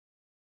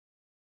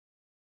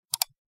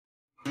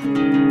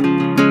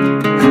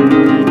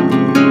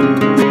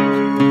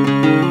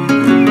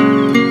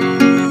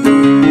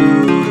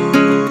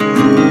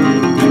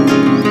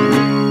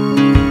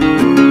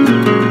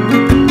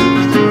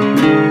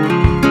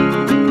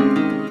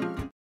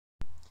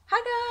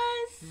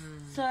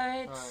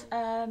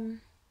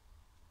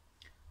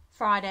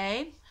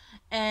Friday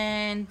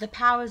and the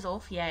power's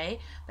off, yay.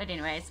 But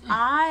anyways,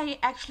 I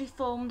actually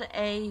filmed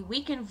a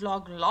weekend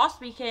vlog last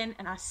weekend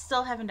and I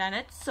still haven't done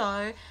it,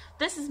 so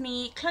this is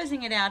me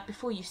closing it out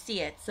before you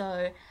see it.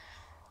 So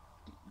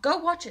go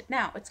watch it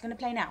now. It's gonna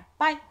play now.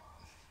 Bye.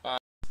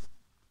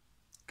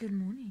 Good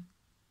morning.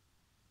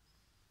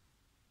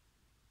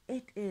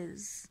 It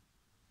is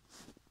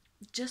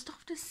just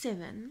after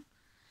 7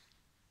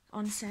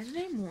 on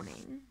Saturday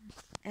morning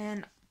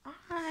and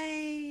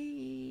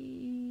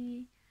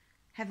I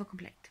have a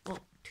complaint.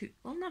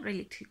 Well, not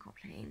really two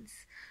complaints.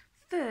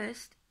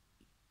 First,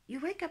 you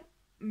wake up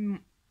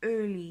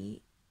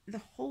early the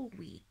whole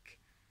week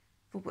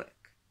for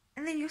work,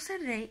 and then your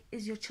Saturday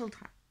is your chill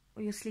time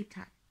or your sleep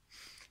time,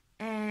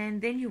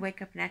 and then you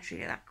wake up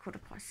naturally at like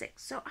 6:15.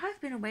 So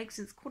I've been awake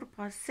since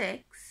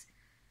 6:15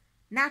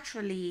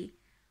 naturally,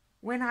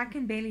 when I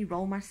can barely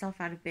roll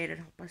myself out of bed at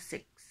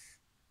 6:30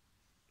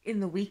 in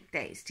the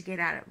weekdays to get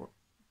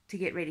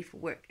ready for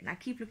work, and I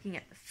keep looking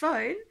at the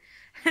phone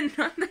and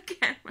not the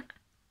camera.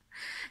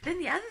 Then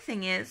the other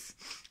thing is,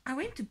 I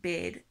went to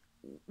bed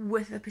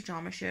with a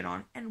pajama shirt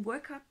on and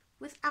woke up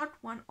without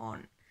one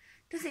on.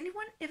 Does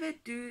anyone ever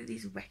do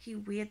these wacky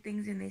weird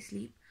things in their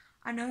sleep?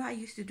 I know I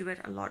used to do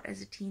it a lot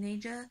as a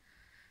teenager,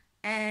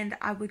 and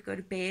I would go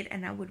to bed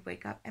and I would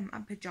wake up and my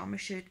pajama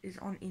shirt is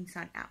on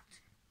inside out.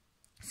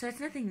 So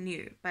it's nothing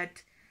new,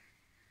 but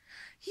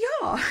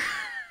yeah.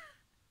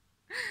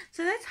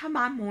 So that's how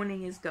my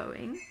morning is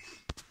going.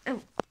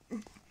 Oh,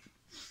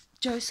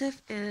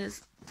 Joseph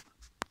is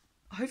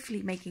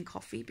hopefully making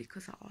coffee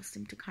because I asked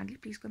him to kindly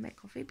please go make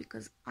coffee,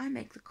 because I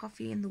make the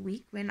coffee in the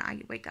week when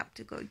I wake up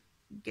to go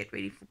get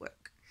ready for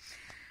work.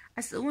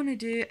 I still want to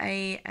do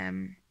a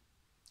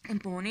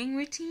morning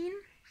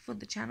routine for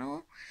the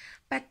channel,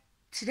 but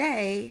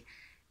today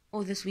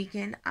or this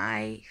weekend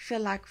I feel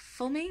like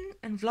filming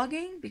and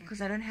vlogging because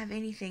I don't have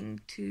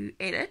anything to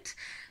edit.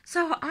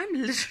 So I'm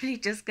literally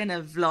just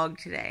gonna vlog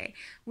today.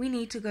 We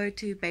need to go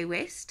to Bay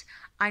West.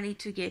 I need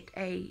to get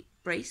a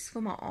brace for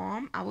my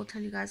arm. I will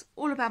tell you guys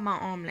all about my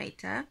arm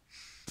later.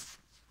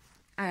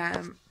 I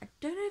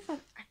don't know if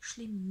I've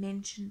actually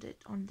mentioned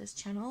it on this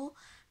channel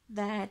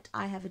that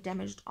I have a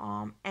damaged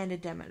arm and a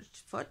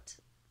damaged foot.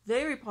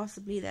 Very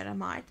possibly that I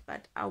might,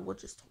 but I will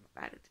just talk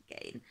about it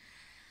again.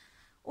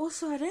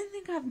 Also, I don't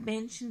think I've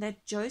mentioned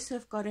that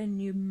Joseph got a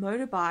new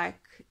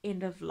motorbike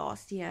end of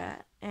last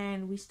year,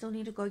 and we still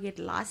need to go get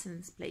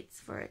license plates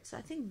for it. So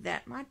I think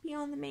that might be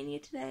on the menu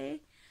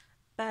today,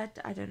 but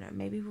I don't know.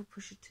 Maybe we'll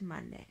push it to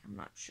Monday. I'm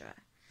not sure.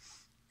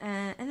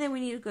 And then we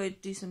need to go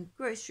do some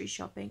grocery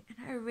shopping, and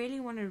I really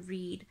want to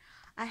read.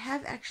 I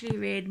have actually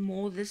read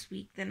more this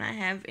week than I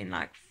have in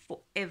like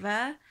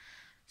forever.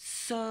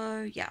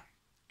 So yeah.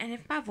 And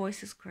if my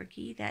voice is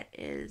croaky, that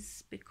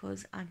is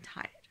because I'm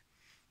tired.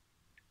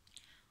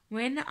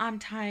 When I'm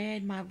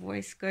tired, my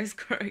voice goes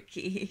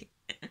croaky.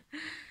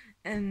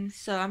 And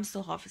so I'm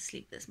still half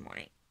asleep this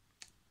morning.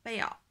 But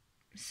yeah,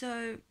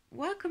 so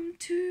welcome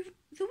to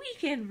the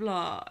weekend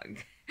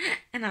vlog.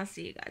 And I'll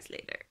see you guys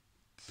later.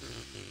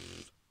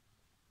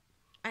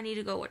 I need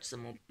to go watch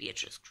some more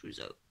Beatrice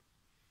Crusoe.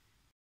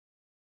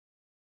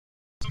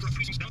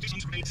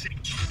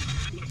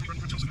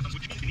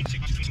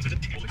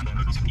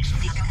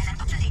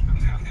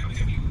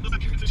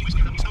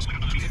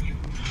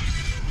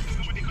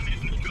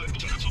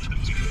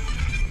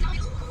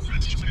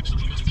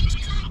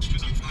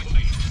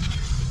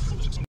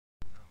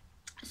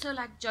 So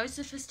like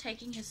Joseph is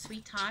taking his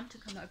sweet time to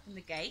come open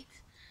the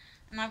gate,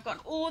 and I've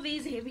got all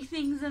these heavy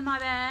things in my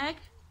bag,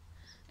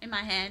 in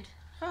my hand.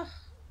 Oh,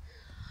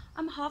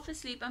 I'm half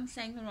asleep. I'm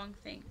saying the wrong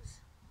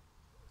things.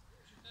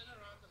 Turn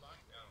around the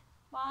mic now.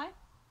 Why?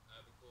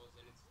 Because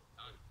then it's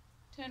done.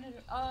 Turn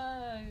it.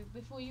 Oh,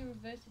 before you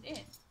reverse it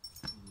in.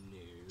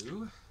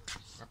 No.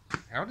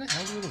 How the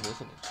hell do you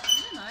reverse it in? I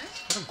don't know.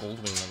 What a gold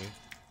wing on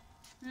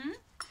you.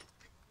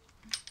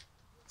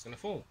 It's gonna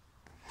fall.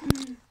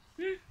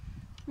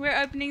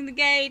 We're opening the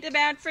gate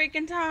about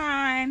freaking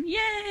time.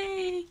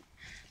 Yay!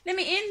 Let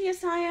me in,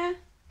 Josiah.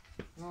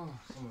 Oh,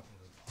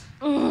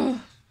 Oh,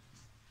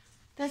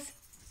 this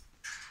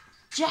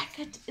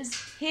jacket is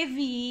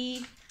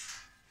heavy.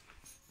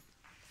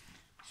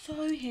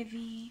 So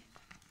heavy.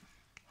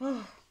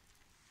 Oh.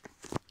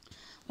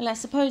 Well, I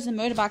suppose a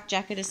motorbike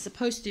jacket is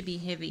supposed to be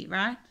heavy,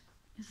 right?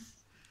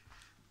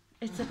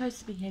 It's supposed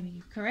to be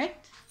heavy,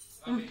 correct?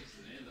 I mean, it's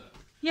leather.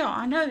 Yeah,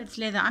 I know it's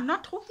leather. I'm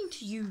not talking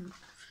to you.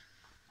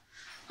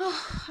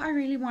 Oh, I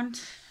really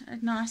want a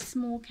nice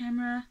small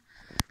camera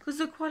because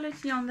the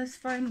quality on this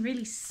phone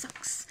really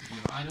sucks.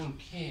 I don't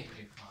care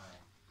if I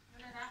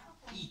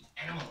eat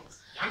animals.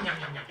 Yum, yum,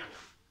 yum, yum, yum.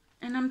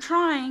 And I'm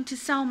trying to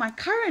sell my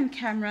current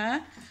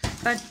camera,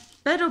 but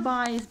Better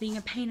Buy is being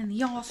a pain in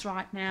the ass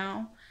right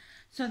now.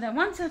 so that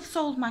once I've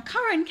sold my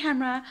current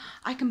camera,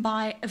 I can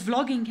buy a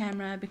vlogging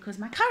camera, because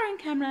my current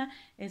camera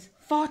is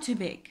far too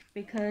big,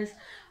 because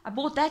I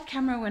bought that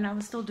camera when I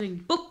was still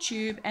doing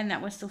booktube and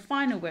that was still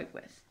fine to work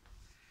with.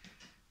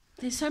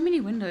 There's so many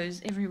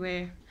windows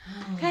everywhere.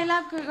 Okay,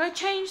 love, go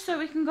change so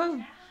we can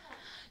go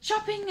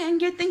shopping and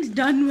get things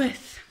done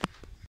with.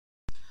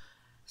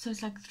 So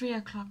it's like 3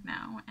 o'clock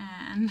now,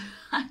 and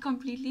I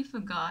completely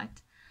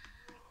forgot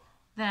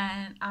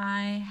that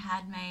I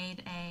had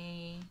made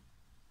a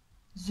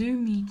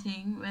Zoom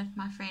meeting with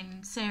my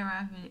friend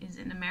Sarah, who is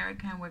in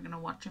America, and we're going to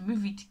watch a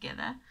movie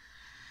together.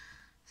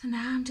 So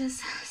now I'm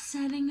just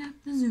setting up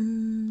the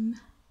Zoom.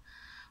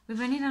 We've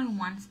only done it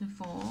once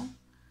before.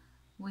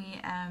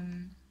 We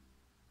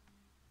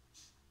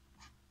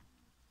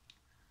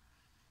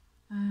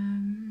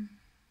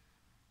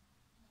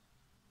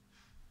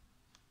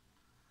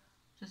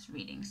just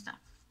reading stuff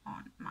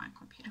on my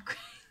computer.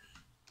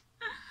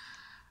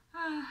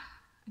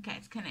 Okay,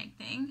 it's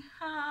connecting.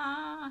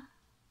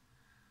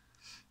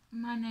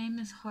 My name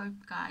is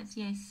Hope, guys.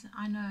 Yes,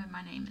 I know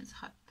my name is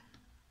Hope.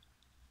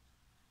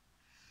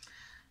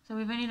 So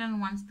we've only done it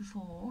once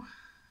before.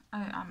 Oh,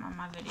 I'm on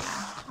my video.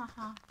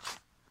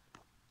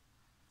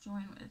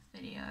 Join with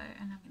video,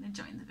 and I'm going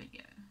to join the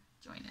video.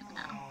 Join it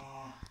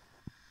now.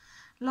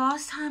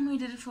 Last time we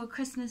did it for a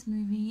Christmas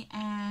movie,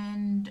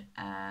 and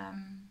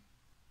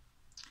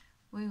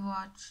we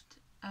watched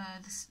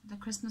the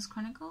Christmas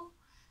Chronicle,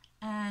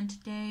 and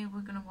today we're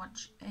going to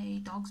watch A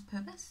Dog's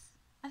Purpose,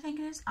 I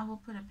think it is. I will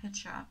put a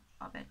picture up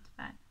of it,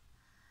 but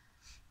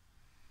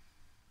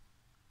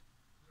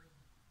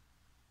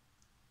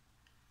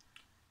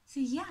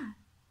so yeah.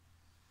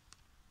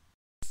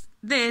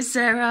 There's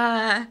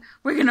Sarah.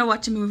 We're going to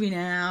watch a movie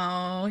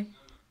now.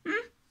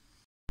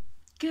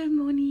 Good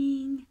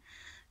morning.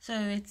 So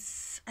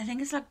I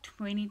think it's like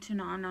 20 to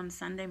 9 on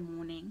Sunday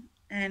morning,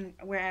 and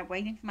we're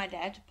waiting for my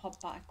dad to pop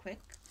by quick.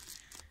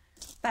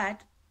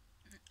 But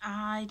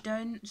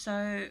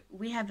so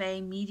we have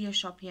a media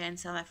shop here in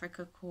South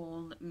Africa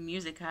called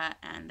Musica,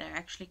 and they're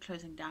actually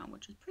closing down,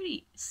 which is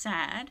pretty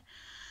sad.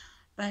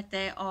 But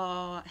they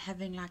are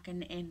having like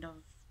an end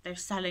of, they're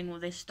selling all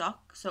their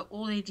stock, so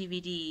all their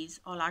DVDs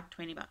are like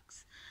 $20.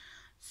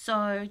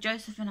 So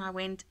Joseph and I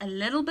went a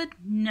little bit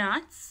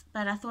nuts,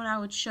 but I thought I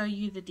would show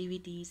you the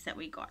DVDs that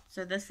we got.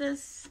 So this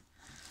is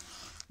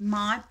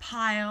my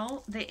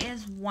pile. There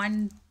is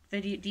one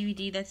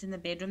DVD that's in the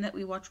bedroom that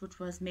we watched, which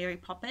was Mary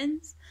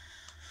Poppins.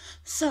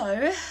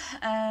 So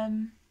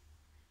I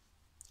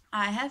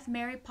have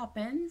Mary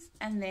Poppins,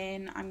 and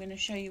then I'm going to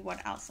show you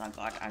what else I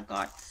got. I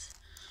got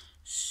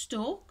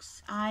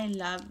Storks. I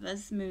love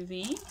this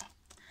movie.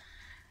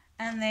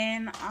 And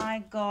then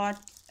I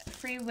got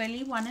Free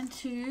Willy 1 and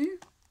 2.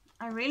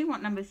 I really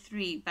want number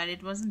 3, but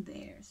it wasn't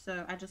there,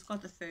 so I just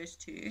got the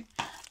first 2.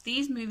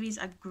 These movies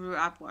I grew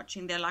up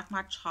watching. They're like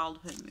my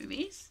childhood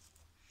movies.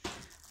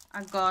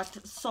 I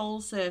got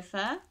Soul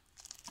Surfer.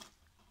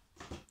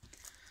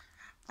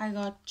 I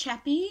got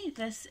Chappie.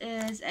 This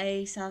is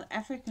a South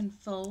African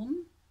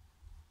film.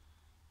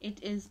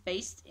 It is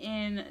based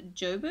in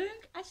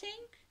Joburg, I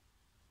think.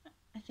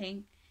 I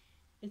think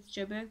it's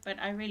Joburg, but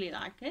I really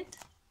like it.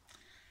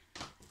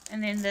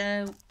 And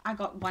then I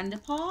got Wonder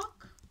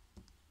Park.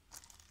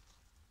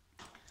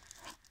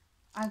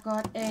 I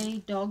got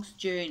A Dog's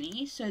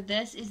Journey. So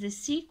this is a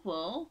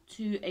sequel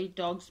to A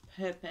Dog's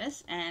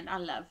Purpose, and I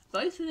love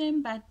both of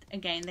them, but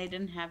again, they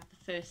didn't have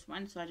the first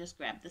one, so I just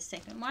grabbed the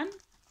second one.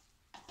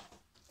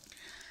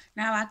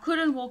 Now, I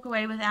couldn't walk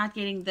away without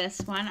getting this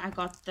one. I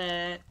got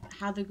the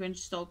How the Grinch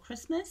Stole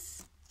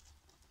Christmas.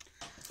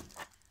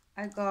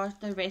 I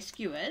got The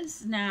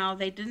Rescuers. Now,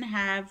 they didn't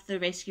have The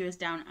Rescuers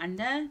Down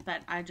Under,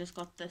 but I just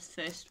got this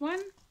first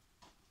one.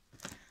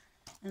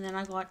 And then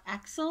I got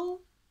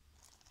Axel.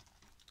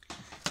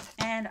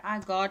 And I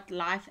got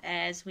Life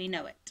as We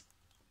Know It.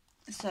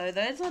 So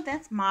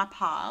that's my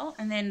pile.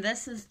 And then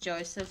this is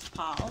Joseph's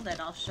pile that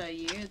I'll show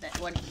you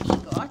what he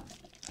got.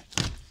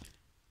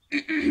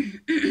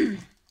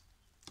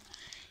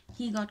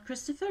 He got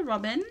Christopher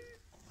Robin,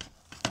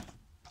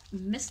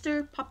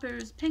 Mr.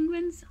 Popper's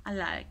Penguins. I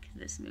like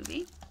this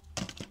movie.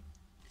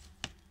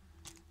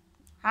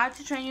 How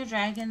to Train Your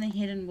Dragon, The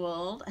Hidden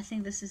World. I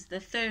think this is the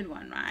third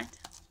one, right?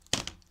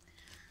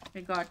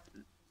 We got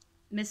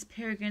Miss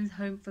Peregrine's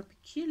Home for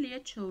Peculiar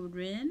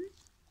Children.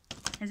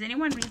 Has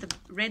anyone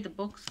read the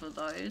books for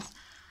those?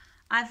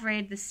 I've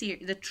read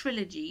the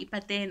trilogy,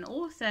 but then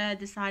author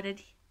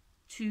decided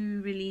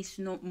to release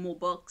more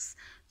books.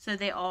 So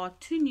there are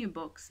 2 new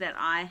books that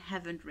I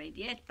haven't read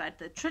yet, but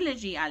the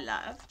trilogy I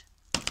loved.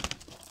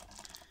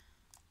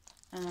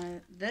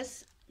 I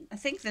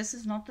think this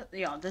is not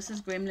this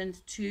is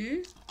Gremlins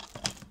 2.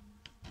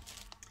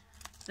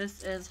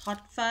 This is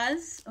Hot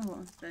Fuzz.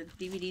 Oh, the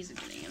DVDs are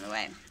getting in the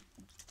way.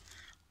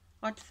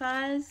 Hot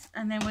Fuzz,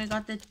 and then we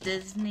got the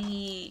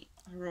Disney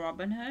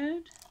Robin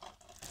Hood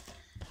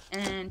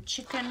and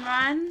Chicken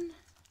Run.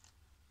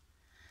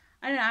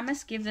 I don't know, I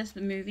must give this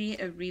movie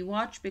a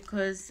rewatch,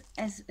 because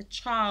as a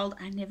child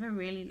I never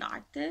really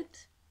liked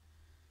it.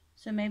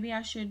 So maybe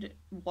I should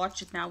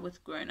watch it now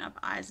with grown-up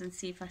eyes and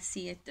see if I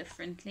see it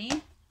differently.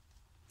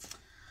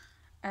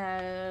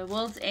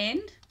 World's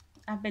End.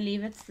 I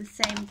believe it's the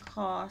same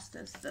cast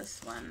as this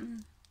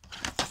one.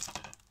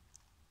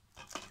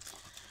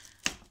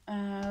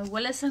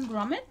 Willis and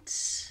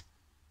Gromit.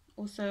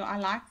 Also, I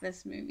like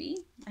this movie.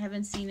 I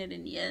haven't seen it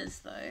in years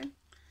though.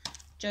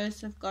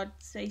 Joseph Got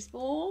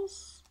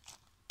Spaceballs.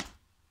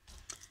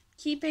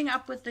 Keeping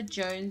Up with the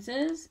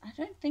Joneses. I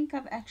don't think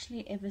I've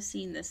actually ever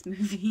seen this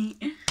movie.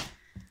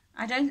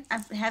 I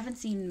haven't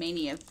seen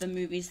many of the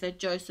movies that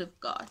Joseph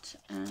got.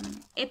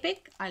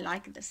 Epic. I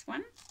like this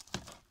one.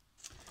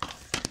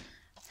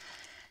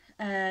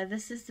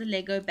 This is the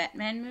Lego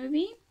Batman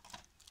movie.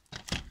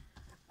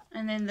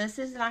 And then this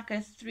is like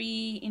a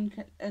three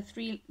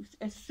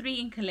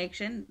in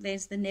collection.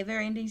 There's the Never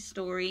Ending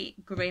Story,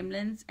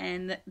 Gremlins,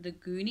 and the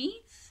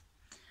Goonies.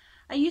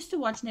 I used to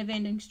watch Never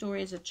Ending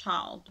Story as a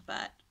child,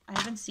 but I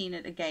haven't seen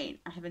it again.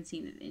 I haven't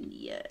seen it in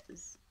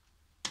years.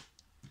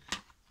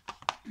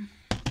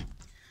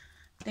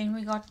 Then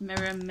we got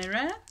Mirror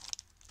Mirror.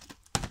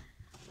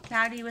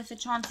 Cloudy with a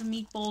Chance of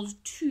Meatballs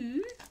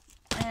 2.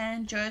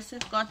 And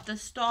Joseph got the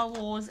Star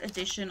Wars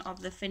edition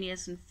of the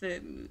Phineas and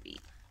Ferb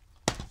movie.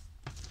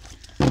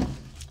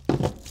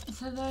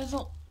 So those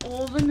are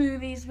all the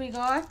movies we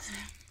got.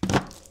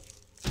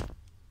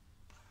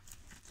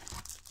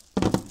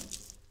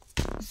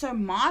 So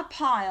my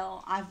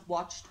pile, I've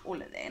watched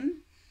all of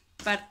them.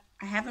 But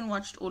I haven't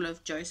watched all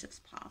of Joseph's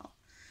pile.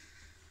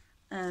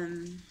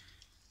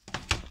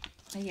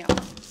 But yeah.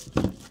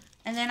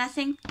 And then I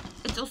think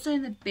it's also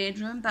in the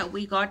bedroom, but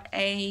we got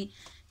a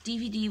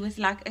DVD with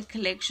like a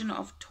collection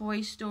of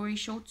Toy Story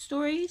short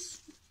stories.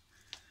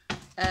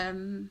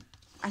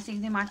 I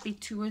think there might be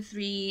 2 or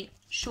 3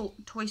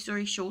 Toy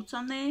Story shorts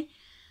on there.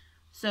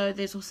 So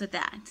there's also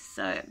that.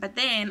 So, but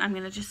then I'm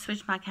going to just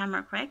switch my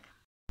camera quick.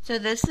 So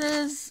this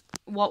is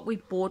what we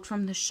bought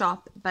from the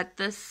shop, but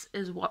this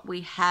is what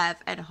we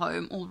have at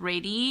home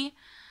already.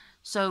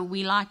 So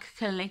we like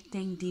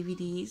collecting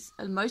DVDs.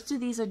 Most of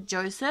these are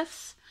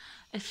Joseph's.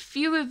 A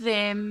few of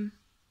them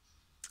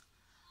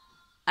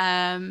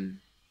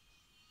come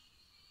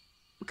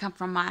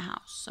from my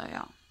house. So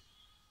yeah.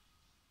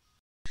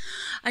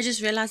 I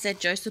just realized that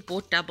Joseph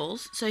bought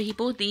doubles. So he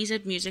bought these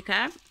at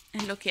Musica.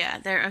 And look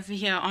here, they're over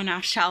here on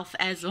our shelf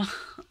as well.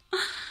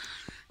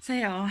 So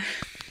yeah.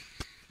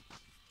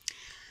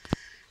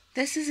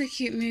 This is a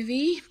cute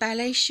movie.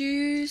 Ballet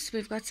shoes.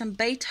 We've got some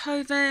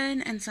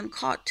Beethoven and some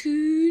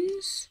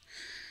cartoons.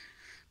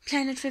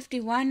 Planet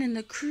 51 and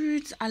the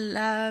Croods. I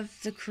love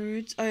the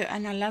Croods. Oh,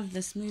 and I love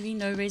this movie,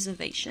 No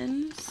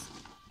Reservations.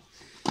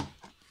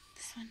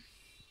 This one.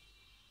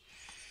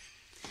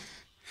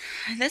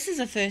 This is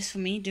a first for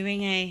me,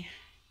 doing a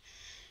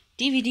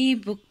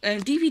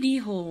DVD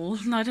haul,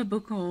 not a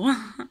book haul.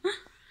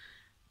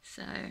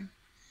 So,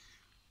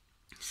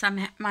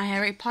 my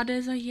Harry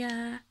Potters are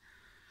here.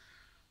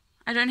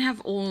 I don't have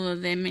all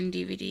of them in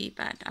DVD,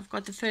 but I've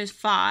got the first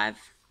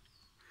 5.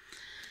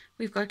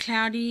 We've got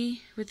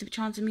Cloudy with the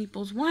Chance of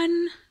Meatballs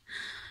 1.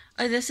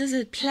 Oh, this is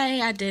a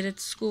play I did at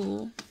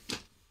school.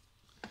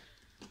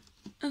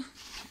 Oh.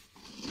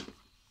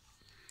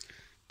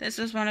 This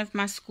was one of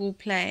my school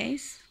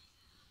plays.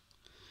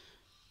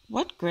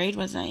 What grade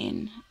was I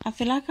in? I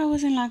feel like I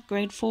was in like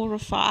grade 4 or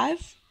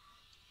 5.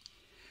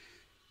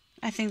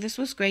 I think this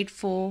was grade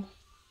 4.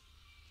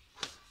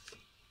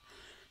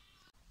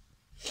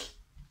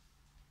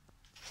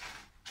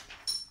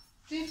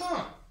 Zie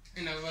van.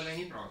 En nou wil hy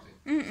nie praat nie.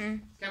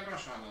 Kan praat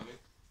saam met.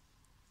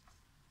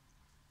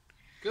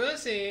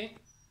 Kusie.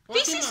 Wie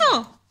is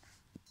so?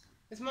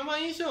 Is mama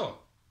hier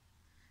so?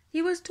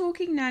 He was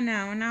talking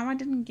now, and now I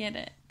didn't get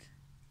it.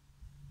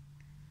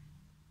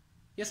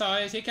 Yes,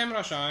 I see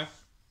camera shy.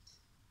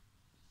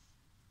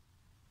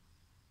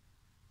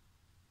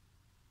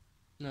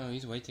 No,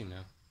 he's waiting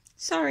now.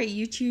 Sorry,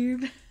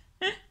 YouTube.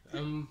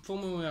 Film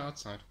when we're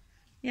outside.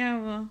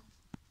 Yeah, well.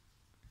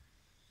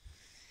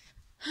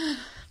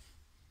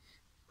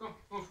 Kom,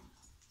 move.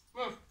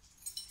 Move.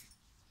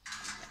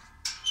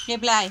 Jy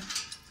bly.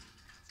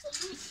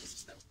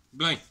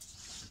 Bly.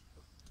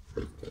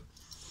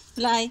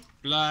 Bly.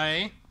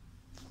 Bly.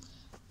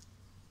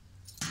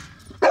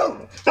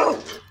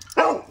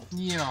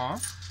 Ja.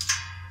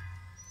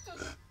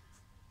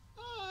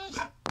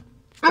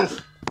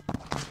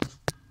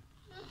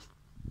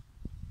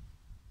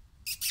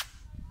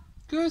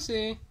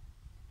 Kusie.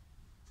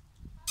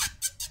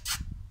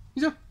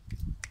 Hierso.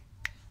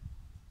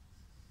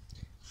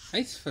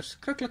 Hy's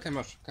verskriklik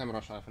camera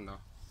shy vandag.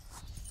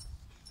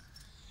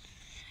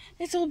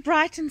 It's all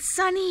bright and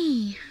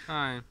sunny.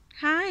 Hi.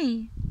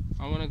 Hi.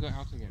 I want to go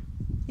out again.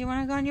 You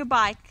want to go on your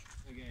bike?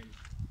 Again.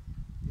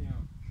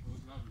 Yeah, it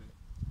was lovely.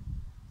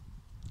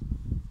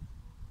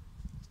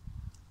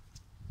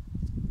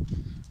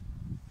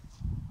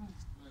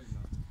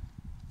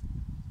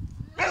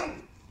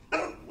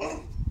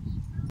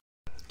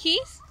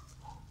 Keys?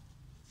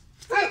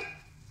 Hey,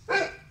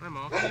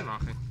 mag nie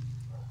wag nie.